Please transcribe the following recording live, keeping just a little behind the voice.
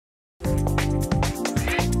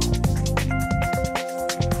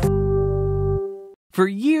For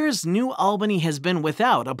years, New Albany has been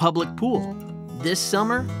without a public pool. This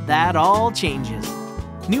summer, that all changes.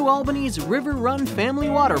 New Albany's River Run Family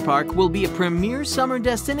Water Park will be a premier summer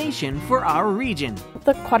destination for our region.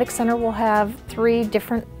 The Aquatic Center will have 3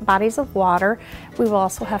 different bodies of water. We will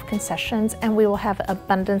also have concessions, and we will have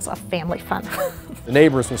abundance of family fun. The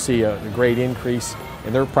neighbors will see a great increase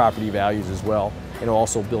in their property values as well, and it'll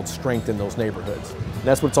also build strength in those neighborhoods. And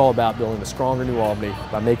that's what it's all about, building a stronger New Albany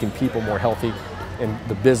by making people more healthy and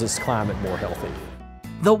the business climate more healthy.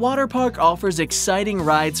 The water park offers exciting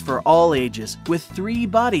rides for all ages, with 3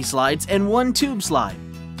 body slides and 1 tube slide.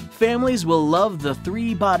 Families will love the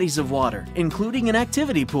 3 bodies of water, including an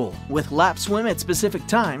activity pool with lap swim at specific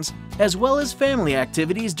times, as well as family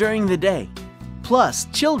activities during the day. Plus,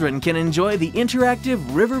 children can enjoy the interactive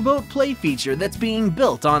riverboat play feature that's being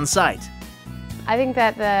built on site. I think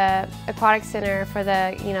that the Aquatic Center for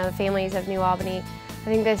the families of New Albany, I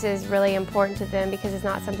think this is really important to them because it's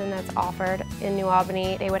not something that's offered in New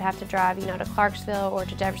Albany. They would have to drive, to Clarksville or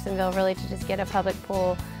to Jeffersonville really to just get a public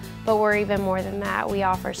pool. But we're even more than that. We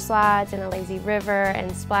offer slides and a lazy river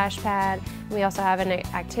and splash pad. We also have an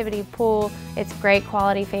activity pool. It's great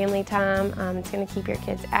quality family time. It's going to keep your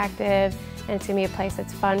kids active, and it's going to be a place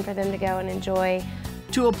that's fun for them to go and enjoy.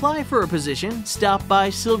 To apply for a position, stop by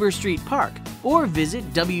Silver Street Park or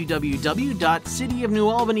visit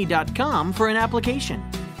www.cityofnewalbany.com for an application.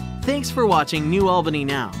 Thanks for watching New Albany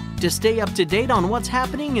Now. To stay up to date on what's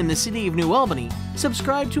happening in the City of New Albany,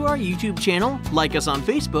 subscribe to our YouTube channel, like us on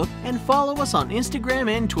Facebook, and follow us on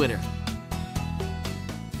Instagram and Twitter.